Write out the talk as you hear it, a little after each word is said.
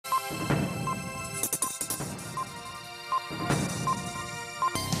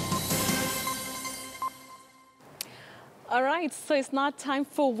All right, so it's now time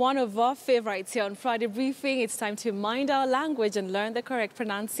for one of our favorites here on Friday Briefing. It's time to mind our language and learn the correct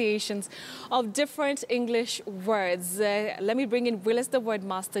pronunciations of different English words. Let me bring in Willice, the word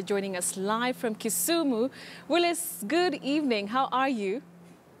master, joining us live from Kisumu. Willice, good evening. How are you?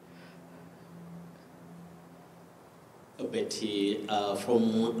 Betty,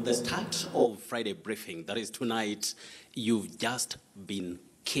 from the start of Friday Briefing, that is tonight, you've just been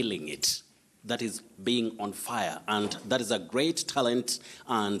killing it. That is being on fire, and that is a great talent,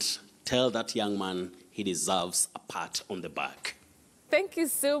 and tell that young man he deserves a pat on the back. Thank you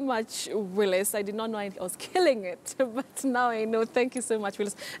so much, Willice. I did not know I was killing it, but now I know. Thank you so much,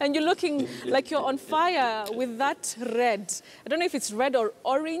 Willice. And you're looking like you're on fire with that red. I don't know if it's red or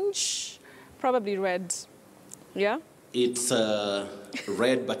orange. Probably red. Yeah? It's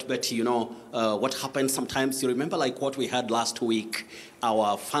red, but Betty, you know, what happens sometimes, you remember like what we had last week,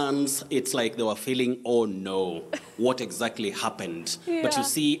 our fans, it's like they were feeling, oh no, what exactly happened? Yeah. But you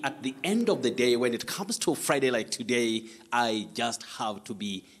see, at the end of the day, when it comes to Friday like today, I just have to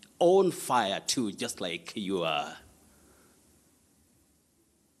be on fire too, just like you are.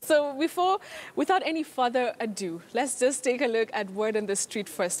 So without any further ado, let's just take a look at word on the street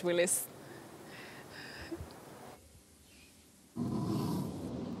first, Willice.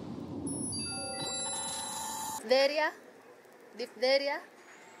 Diphtheria, diphtheria,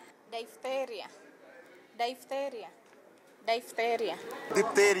 diphtheria, diphtheria, diphtheria,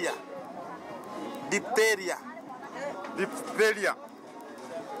 Diphtheria. Diphtheria. Diphtheria.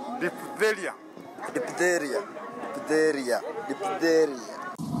 Diphtheria. Diphtheria. Diphtheria. Diphtheria.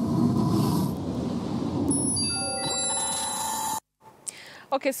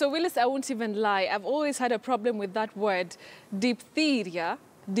 Okay, so Willice, I won't even lie. I've always had a problem with that word, diphtheria,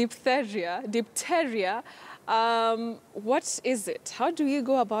 diphtheria, diphtheria. What is it? How do you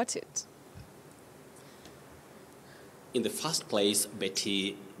go about it? In the first place,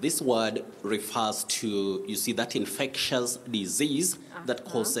 Betty, this word refers to, you see, that infectious disease that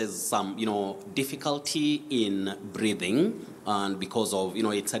causes some, you know, difficulty in breathing, and because of, you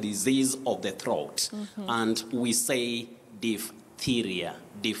know, it's a disease of the throat. And we say diphtheria,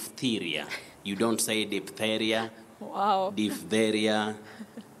 diphtheria. You don't say diphtheria, Wow. diphtheria,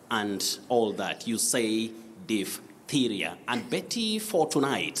 and all that. You say diphtheria. And Betty, for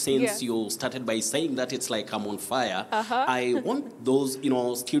tonight, since you started by saying that it's like I'm on fire, I want those, you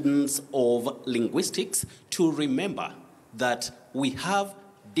know, students of linguistics to remember that we have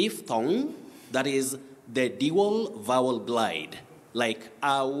diphthong, that is the dual vowel glide, like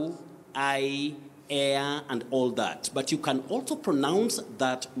ow, I, air, and all that. But you can also pronounce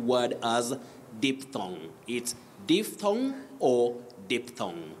that word as diphthong. It's diphthong or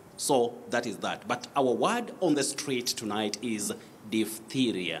diphthong. So that is that. But our word on the street tonight is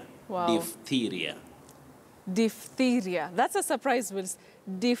diphtheria. Wow. Diphtheria. Diphtheria. That's a surprise, Willice.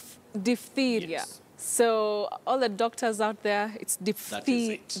 Diphtheria. Yes. So all the doctors out there, it's That is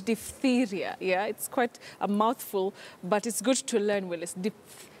it. diphtheria. Yeah, it's quite a mouthful, but it's good to learn, Willice.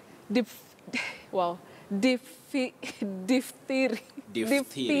 Wow. Diphtheria. Diphtheria.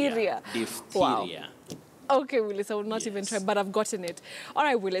 Wow. Diphtheria. Okay, Willice, I will not even try, but I've gotten it. All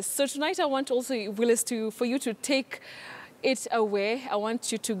right, Willice. So tonight I want also, Willice, for you to take it away. I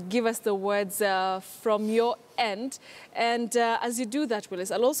want you to give us the words from your end. And as you do that,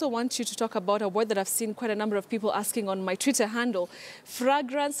 Willice, I'll also want you to talk about a word that I've seen quite a number of people asking on my Twitter handle.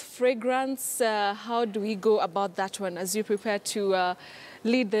 Fragrance, fragrance. How do we go about that one as you prepare to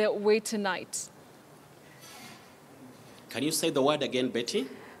lead the way tonight? Can you say the word again, Betty?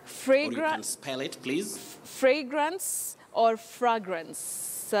 Or you can spell it, please. Fragrance or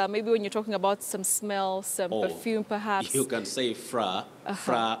fragrance? Maybe when you're talking about some smell, some perfume, perhaps. You can say fra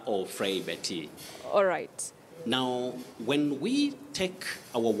or frey, Betty. All right. Now, when we take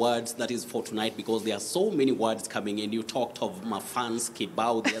our words, that is for tonight, because there are so many words coming in. You talked of Mafan's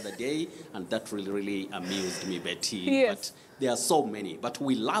Kibao the other day, and that really, really amused me, Betty. Yes. But there are so many. But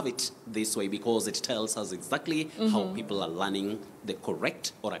we love it this way because it tells us exactly how people are learning the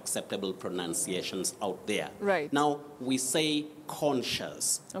correct or acceptable pronunciations out there. Right. Now, we say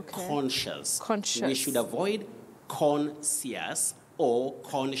conscious. Okay. Conscious. Conscious. We should avoid conscious or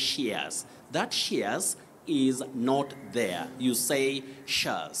conscious. That shears is not there. You say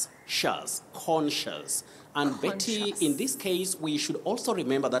shas, conscious. And Betty, in this case, we should also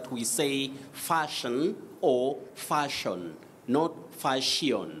remember that we say fashion or fashion, not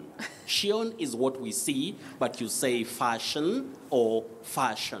fashion. Shion is what we see, but you say fashion or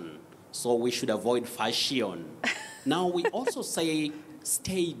fashion. So we should avoid fashion. Now we also say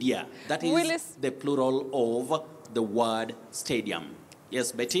stadia. That is Willice, the plural of the word stadium.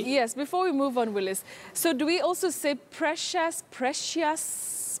 Yes, Betty? Yes, before we move on, Willis. So do we also say precious, precious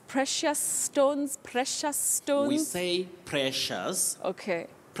stones, precious stones? We say precious. Okay.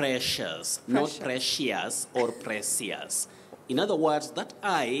 Precious, not precious or precious. In other words, that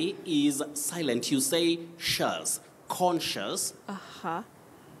I is silent. You say shus, conscious.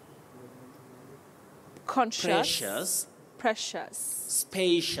 Conscious. Precious. Precious.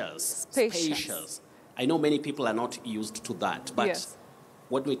 Spacious. Spacious. I know many people are not used to that, but Yes.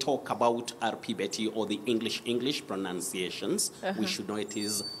 when we talk about RP Betty or the English pronunciations, we should know it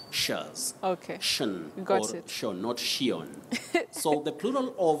is shus. Okay. Shun Got or it. shon, not shion. So the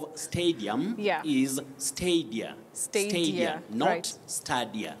plural of stadium is stadia. Stadia, not right.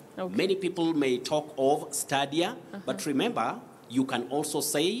 stadia. Okay. Many people may talk of stadia, but remember, you can also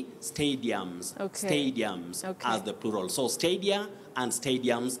say stadiums, stadiums as the plural. So stadia and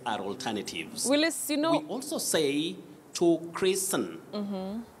stadiums are alternatives. Willis, you know... We also say to christen.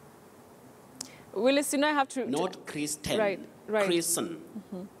 Willis, you know I have to... Not Christian. Right. Christen.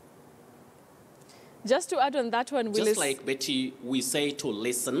 Just to add on that one, Willis... Just like Betty, we say to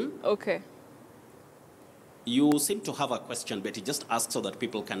listen. Okay. You seem to have a question, Betty. Just ask so that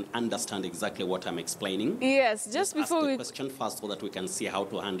people can understand exactly what I'm explaining. Yes, just before ask we... the question first so that we can see how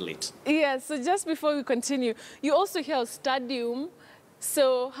to handle it. Yes, so just before we continue, you also hear stadium.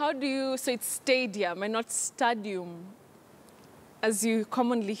 So how do you... So it's stadium and not stadium, as you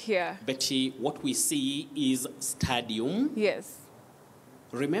commonly hear. Betty, what we see is stadium. Yes.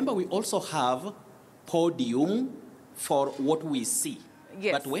 Remember, we also have podium for what we see.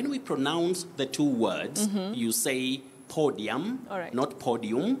 Yes. But when we pronounce the two words, you say podium, not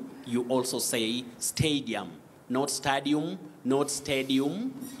podium. You also say stadium, not stadium, not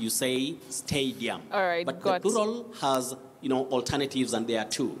stadium. You say stadium. All right, but the plural has, alternatives, and there are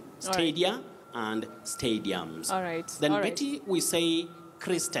two: stadia and stadiums. All right. Then, Betty, we say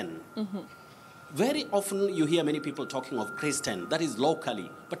Christian. Very often you hear many people talking of Christian. That is locally,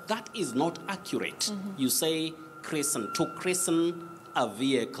 but that is not accurate. You say christen, to christen a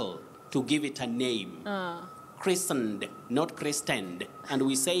vehicle, to give it a name. Christened, not christened. And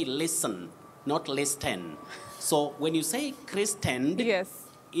we say listen, not listen. So when you say christened,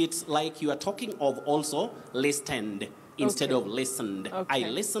 it's like you are talking of also listened instead of listened. I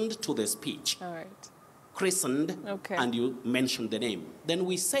listened to the speech. All right. Christened, and you mentioned the name. Then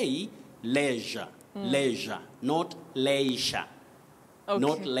we say leisure, leisure, not leisure.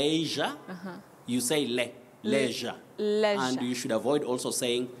 Not leisure. You say leisure. Leisure. And you should avoid also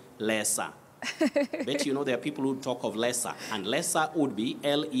saying lesser. Bet there are people who talk of lesser, and lesser would be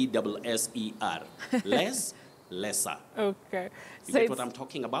L-E-S-S-E-R. Less, lesser. Okay. You get what I'm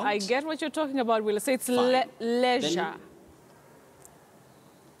talking about? I get what you're talking about, Will. So it's leisure. Then,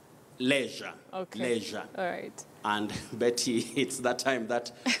 leisure. Okay. Leisure. All right. And Betty, it's that time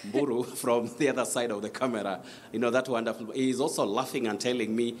that Buru from the other side of the camera, that wonderful, he is also laughing and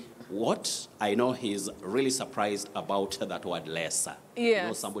telling me what I know he's really surprised about that word lesser.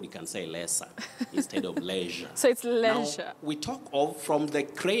 Yes. Somebody can say lesser instead of leisure. So it's leisure. Now, we talk of from the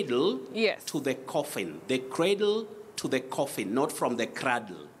cradle to the coffin. The cradle to the coffin, not from the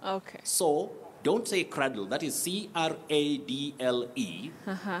cradle. Okay. So don't say cradle. That is C-R-A-D-L-E.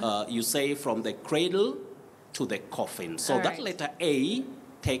 You say from the cradle to the coffin. So that letter A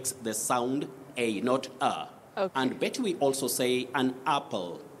takes the sound A, not A. Okay. And Betty, we also say an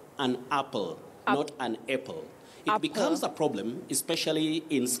apple, not an apple. It becomes a problem, especially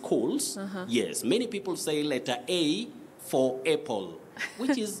in schools. Yes, many people say letter A for apple,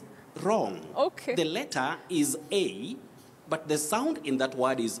 which is wrong. Okay. The letter is A, but the sound in that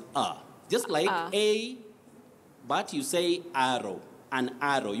word is A. Just like A, but you say arrow, an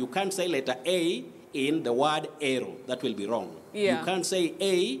arrow. You can't say letter A in the word arrow. That will be wrong. Yeah. You can't say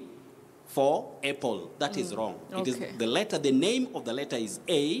A for apple. That is wrong. It is the letter, the name of the letter is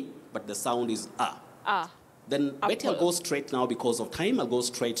A, but the sound is A. Then Betty, I'll go straight now because of time. I'll go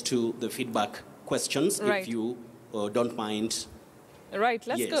straight to the feedback questions if you don't mind. Right,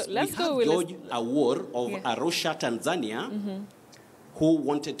 let's go. Let's go. We have George Awor of Arusha, Tanzania, who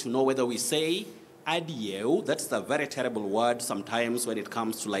wanted to know whether we say adieu. That's a very terrible word sometimes when it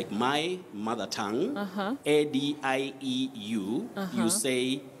comes to like my mother tongue. A-D-I-E-U. You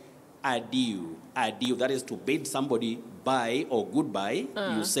say adieu. Adieu. That is to bid somebody bye or goodbye.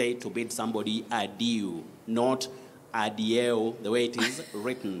 You say to bid somebody adieu, not adieu, the way it is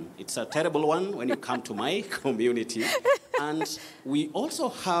written. It's a terrible one when you come to my community. And we also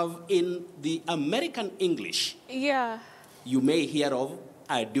have in the American English, you may hear of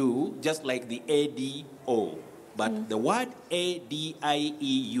adieu, just like the A-D-O. But the word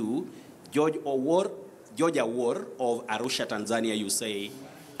A-D-I-E-U, George Awor Georgia War of Arusha, Tanzania, you say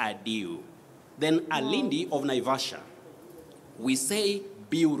adieu. Then Alindi of Naivasha, we say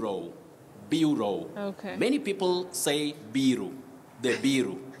bureau, bureau. Okay. Many people say biru, the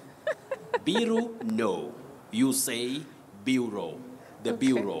biru. Biru, no. You say bureau, the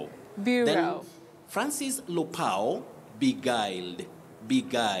bureau. Bureau. Then Francis Lupao, beguiled,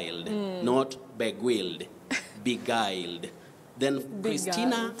 beguiled, not beguiled, beguiled. Then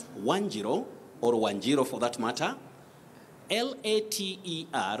Christina Wanjiro, or Wanjiro for that matter,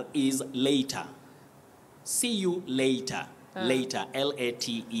 L-A-T-E-R is later. See you later. Later,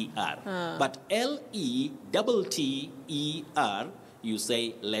 L-A-T-E-R. But L-E-T-T-E-R, you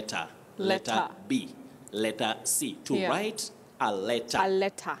say letter. Letter B. Letter C. To write a letter. A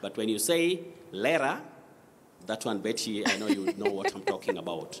letter. But when you say letter, that one, Betty, I know you know what I'm talking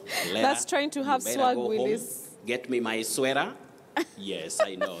about. Letter, that's trying to have swag, Willice. Get me my sweater. Yes,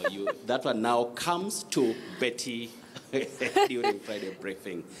 I know. That one now comes to Betty during Friday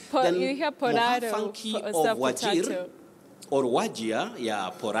briefing. Then you hear poraro funky of Wajir or Wajia, yeah,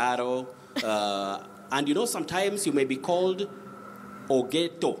 poraro. And you know, sometimes you may be called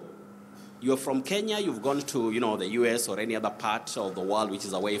Ogeto. You're from Kenya, you've gone to, the US or any other part of the world which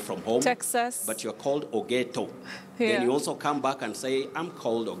is away from home. Texas. But you're called Ogeto. Then you also come back and say, I'm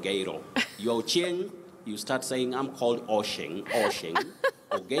called Ogeiro. You're Ochieng, you start saying, I'm called Ochieng,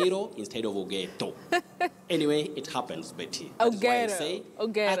 Ogeiro instead of Ogeto. Anyway, it happens, Betty. That's why I say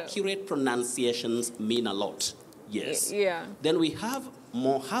accurate pronunciations mean a lot. Yes. Yeah. Then we have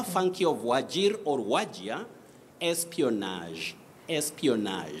Moha funky of Wajir or Wajia, espionage.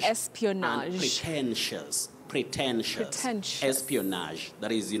 Espionage. Espionage. And pretentious. Pretentious. Espionage.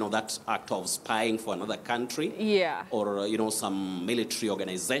 That is, that act of spying for another country. Yeah. Or, some military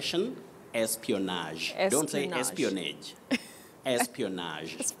organization. Espionage. Don't say espionage.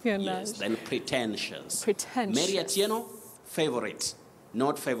 Espionage. Espionage. Yes. Then pretentious. Pretentious. Mary Atieno, favorite.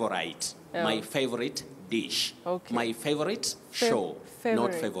 Not favorite. My favorite dish. Okay. My favorite show.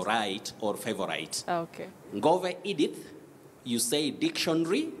 Not favorite or favorite. Okay. Ngove Edith, you say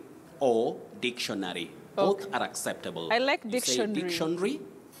dictionary or dictionary. Both are acceptable. I like you dictionary. Say dictionary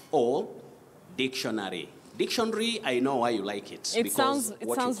or dictionary. Dictionary, I know why you like it. It because sounds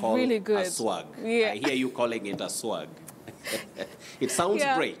what you call really good. A swag. Yeah. I hear you calling it a swag. It sounds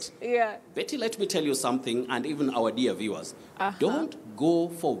great. Yeah. Betty, let me tell you something, and even our dear viewers. Don't go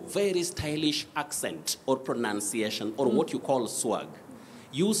for very stylish accent or pronunciation or what you call swag.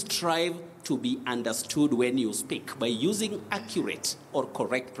 You strive to be understood when you speak by using accurate or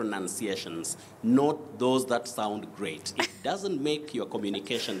correct pronunciations, not those that sound great. It doesn't make your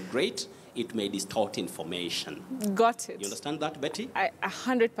communication great. It may distort information. Got it. You understand that, Betty?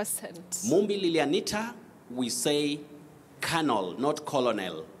 100%. Mumbi Lilianita, we say colonel, not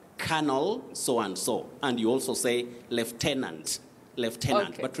colonel. Colonel, so and so. And you also say lieutenant.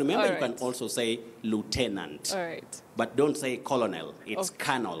 Lieutenant. Okay. But remember, you can also say lieutenant. All right. But don't say colonel. It's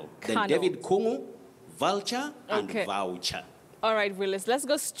colonel. Then David Kungu, vulture and voucher. All right, Willice, let's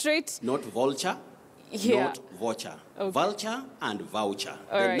go straight. Not vulture, not voucher. Vulture and voucher.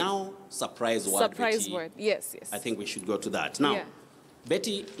 Then now, surprise word. Surprise Betty. word. Yes, yes. I think we should go to that. Now,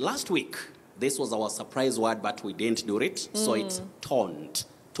 Betty, last week, this was our surprise word, but we didn't do it. So it's taunt.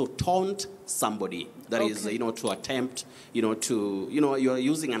 To taunt somebody. That is, to attempt, you're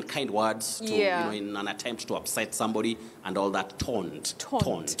using unkind words to, in an attempt to upset somebody and all that. Taunt.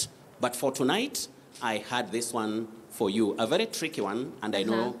 Taunt. But for tonight, I had this one for you. A very tricky one, and I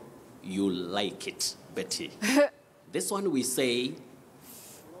know you like it, Betty. This one we say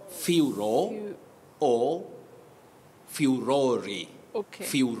furor or furori. Okay.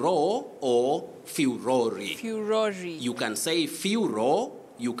 Furor or furori. Furori. You can say furor.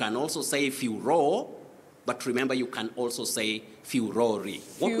 You can also say furor, but remember you can also say furori.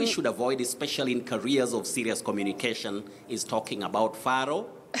 What we should avoid, especially in careers of serious communication, is talking about faro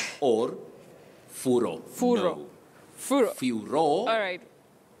or furo. Furo. No. Furo. Furor. All right.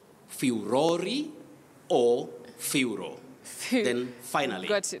 Furori or furo. Then finally,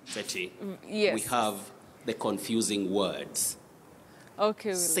 Betty, we have the confusing words.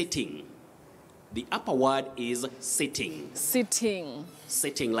 Okay. Sitting. The upper word is sitting. Sitting.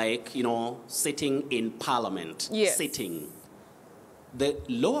 Sitting like, sitting in parliament. Yes. Sitting. The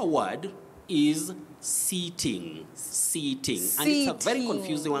lower word is seating. Seating. And it's a very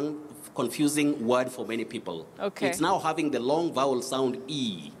confusing word for many people. Okay. It's now having the long vowel sound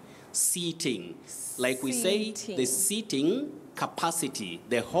E. Seating. Like we say, the seating capacity.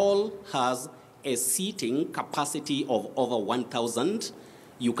 The hall has a seating capacity of over 1,000.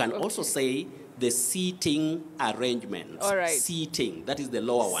 You can also say the seating arrangements. All right. Seating, that is the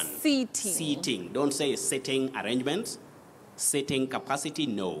lower one. Seating. Seating. Don't say sitting arrangements. Sitting capacity,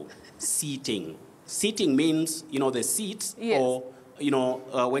 no. Seating. Seating means, you know, the seats, Yes. or, you know,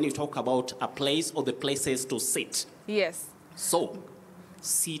 when you talk about a place or the places to sit. Yes. So,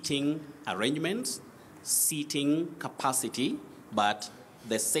 seating arrangements, seating capacity, but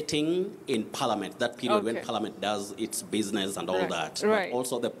the sitting in Parliament, that period when Okay. Parliament does its business and all Right, that. right. But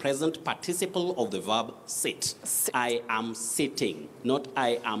also the present participle of the verb sit. Sit. I am sitting, not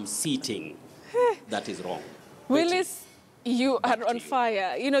I am seating. That is wrong. Willice, you are to on you.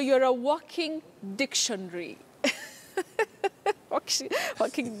 fire. You know, you're a walking dictionary.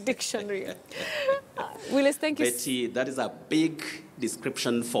 Walking dictionary. Willice, thank you. Betty, that is a big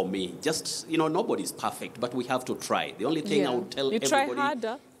description for me. Just, you know, nobody's perfect, but we have to try. The only thing I would tell You try everybody,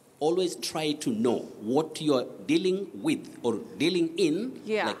 harder. always try to know what you're dealing with or dealing in,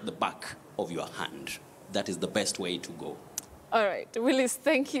 Yeah. like the back of your hand. That is the best way to go. All right, Willice,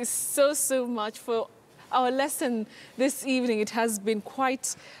 thank you so, so much for our lesson this evening. It has been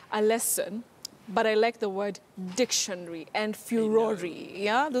quite a lesson, but I like the word dictionary and furore.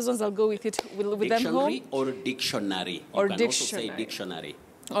 Yeah, those ones I'll go with it with them home. Dictionary or dictionary? Or you can also say dictionary. dictionary.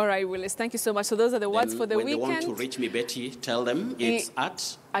 All right, Willice, thank you so much. So those are the words Then for the when weekend. they want to reach me, Betty, tell them it's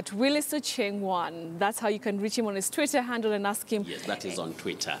At Willice Ochieng 1. That's how you can reach him on his Twitter handle and ask him Yes, that is on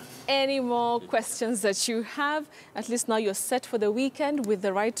Twitter. any more questions that you have. At least now you're set for the weekend with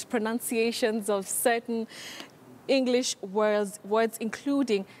the right pronunciations of certain English words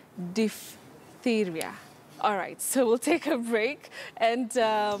including diphtheria. All right, so we'll take a break. And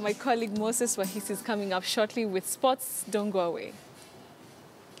my colleague Moses Wahisi is coming up shortly with sports. Don't go away.